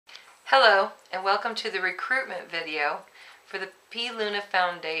Hello, and welcome to the recruitment video for the P. Luna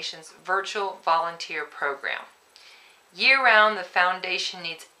Foundation's Virtual Volunteer Program. Year-round, the Foundation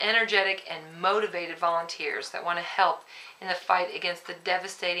needs energetic and motivated volunteers that want to help in the fight against the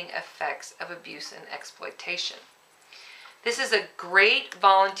devastating effects of abuse and exploitation. This is a great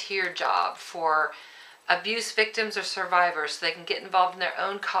volunteer job for abuse victims or survivors, so they can get involved in their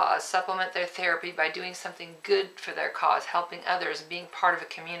own cause, supplement their therapy by doing something good for their cause, helping others, and being part of a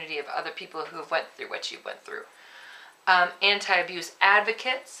community of other people who have went through what you went through. Anti-abuse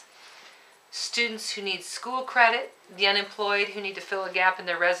advocates, students who need school credit, the unemployed who need to fill a gap in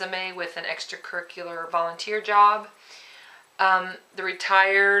their resume with an extracurricular volunteer job, the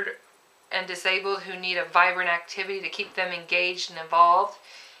retired and disabled who need a vibrant activity to keep them engaged and involved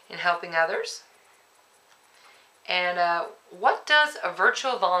in helping others. And what does a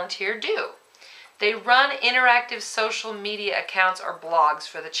virtual volunteer do? They run interactive social media accounts or blogs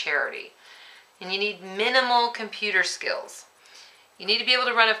for the charity. And you need minimal computer skills. You need to be able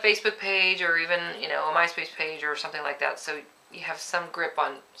to run a Facebook page or even, a MySpace page or something like that, so you have some grip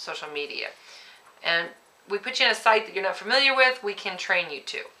on social media. And we put you in a site that you're not familiar with, we can train you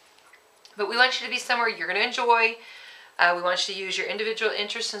to. But we want you to be somewhere you're going to enjoy. We want you to use your individual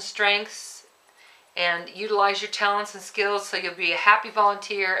interests and strengths and utilize your talents and skills so you'll be a happy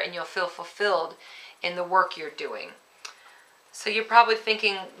volunteer and you'll feel fulfilled in the work you're doing. So you're probably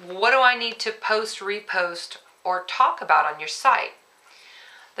thinking, what do I need to post, repost, or talk about on your site?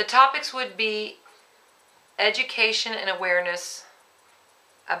 The topics would be education and awareness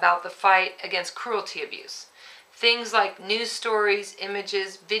about the fight against cruelty abuse. Things like news stories,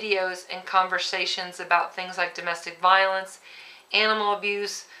 images, videos, and conversations about things like domestic violence, animal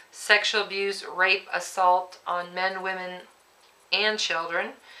abuse, sexual abuse, rape, assault on men, women, and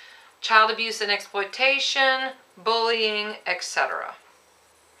children, child abuse and exploitation, bullying, etc.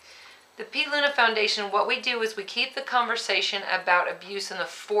 The P. Luna Foundation, what we do is we keep the conversation about abuse in the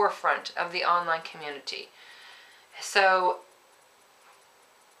forefront of the online community. So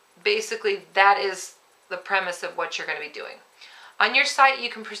basically that is the premise of what you're going to be doing. On your site you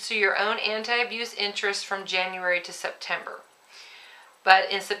can pursue your own anti-abuse interests from January to September.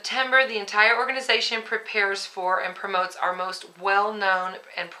 But in September, the entire organization prepares for and promotes our most well-known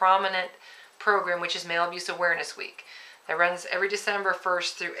and prominent program, which is Male Abuse Awareness Week. That runs every December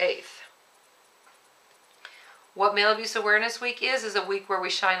 1st through 8th. What Male Abuse Awareness Week is a week where we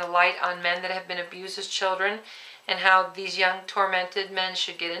shine a light on men that have been abused as children and how these young tormented men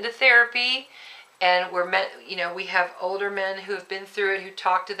should get into therapy. And we have older men who have been through it, who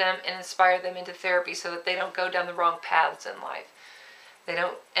talk to them and inspire them into therapy so that they don't go down the wrong paths in life. They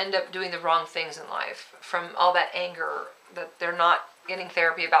don't end up doing the wrong things in life from all that anger that they're not getting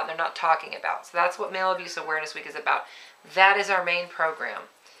therapy about and they're not talking about. So that's what Male Abuse Awareness Week is about. That is our main program.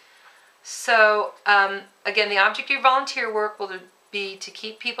 So again, the object of your volunteer work will be to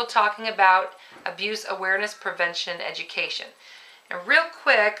keep people talking about abuse awareness, prevention, education. And real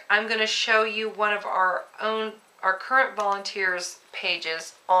quick, I'm going to show you one of our current volunteers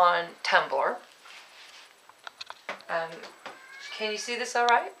pages on Tumblr. Can you see this all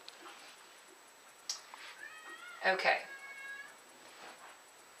right? Okay.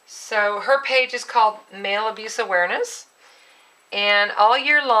 So her page is called Male Abuse Awareness. And all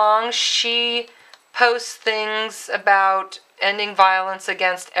year long she posts things about ending violence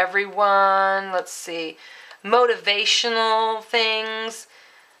against everyone. Let's see. Motivational things.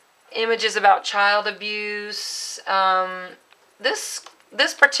 Images about child abuse. This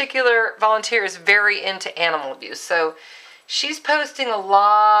particular volunteer is very into animal abuse. So she's posting a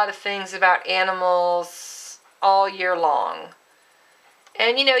lot of things about animals all year long.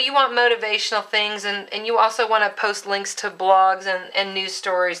 And you want motivational things, and you also want to post links to blogs and news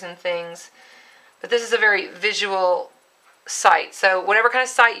stories and things. But this is a very visual site. So whatever kind of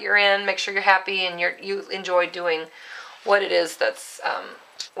site you're in, make sure you're happy and you enjoy doing what it is that's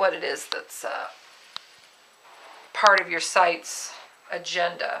part of your site's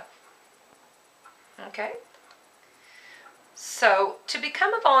agenda. Okay? So, to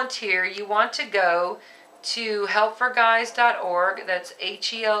become a volunteer, you want to go to helpforguys.org, that's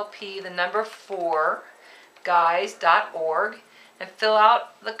HELP, the number 4, guys.org, and fill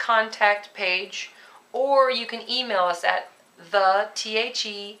out the contact page, or you can email us at ThePLuna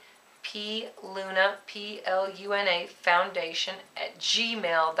Foundation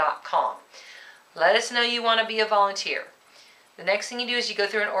 @gmail.com. Let us know you want to be a volunteer. The next thing you do is you go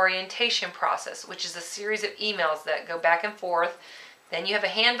through an orientation process, which is a series of emails that go back and forth. Then you have a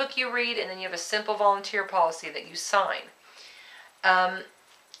handbook you read, and then you have a simple volunteer policy that you sign.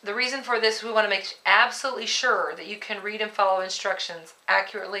 The reason for this, we want to make absolutely sure that you can read and follow instructions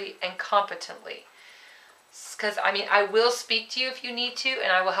accurately and competently. Because, I mean, I will speak to you if you need to,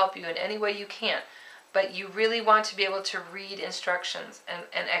 and I will help you in any way you can. But you really want to be able to read instructions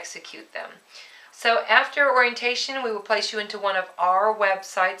and execute them. So after orientation, we will place you into one of our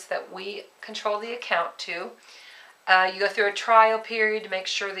websites that we control the account to. You go through a trial period to make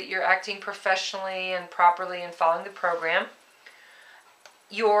sure that you're acting professionally and properly and following the program.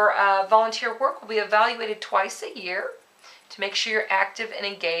 Your volunteer work will be evaluated twice a year to make sure you're active and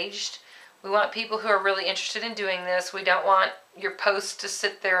engaged. We want people who are really interested in doing this. We don't want your post to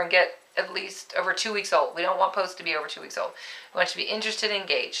sit there and get at least over 2 weeks old. We don't want posts to be over 2 weeks old. We want you to be interested and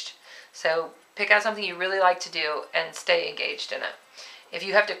engaged. So pick out something you really like to do and stay engaged in it. If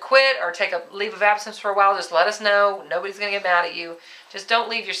you have to quit or take a leave of absence for a while, just let us know. Nobody's going to get mad at you. Just don't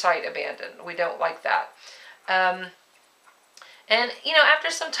leave your site abandoned. We don't like that. And, you know, after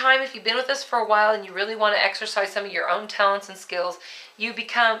some time, if you've been with us for a while and you really want to exercise some of your own talents and skills, you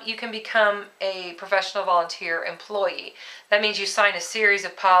can become a professional volunteer employee. That means you sign a series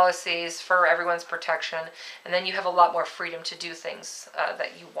of policies for everyone's protection, and then you have a lot more freedom to do things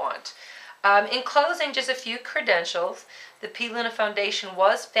that you want. In closing, just a few credentials. The P. Luna Foundation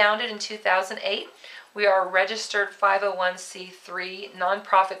was founded in 2008. We are a registered 501c3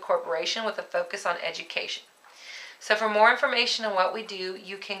 nonprofit corporation with a focus on education. So for more information on what we do,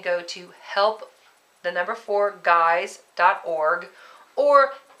 you can go to help4guys.org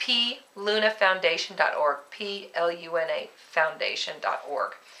or plunafoundation.org, Pluna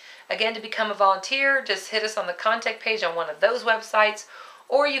foundation.org. Again, to become a volunteer, just hit us on the contact page on one of those websites,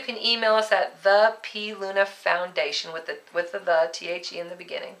 or you can email us at the Pluna Foundation with the THE in the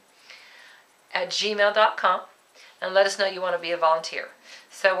beginning at gmail.com and let us know you want to be a volunteer.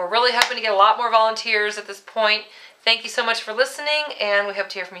 So we're really hoping to get a lot more volunteers at this point. Thank you so much for listening, and we hope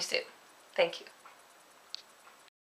to hear from you soon. Thank you.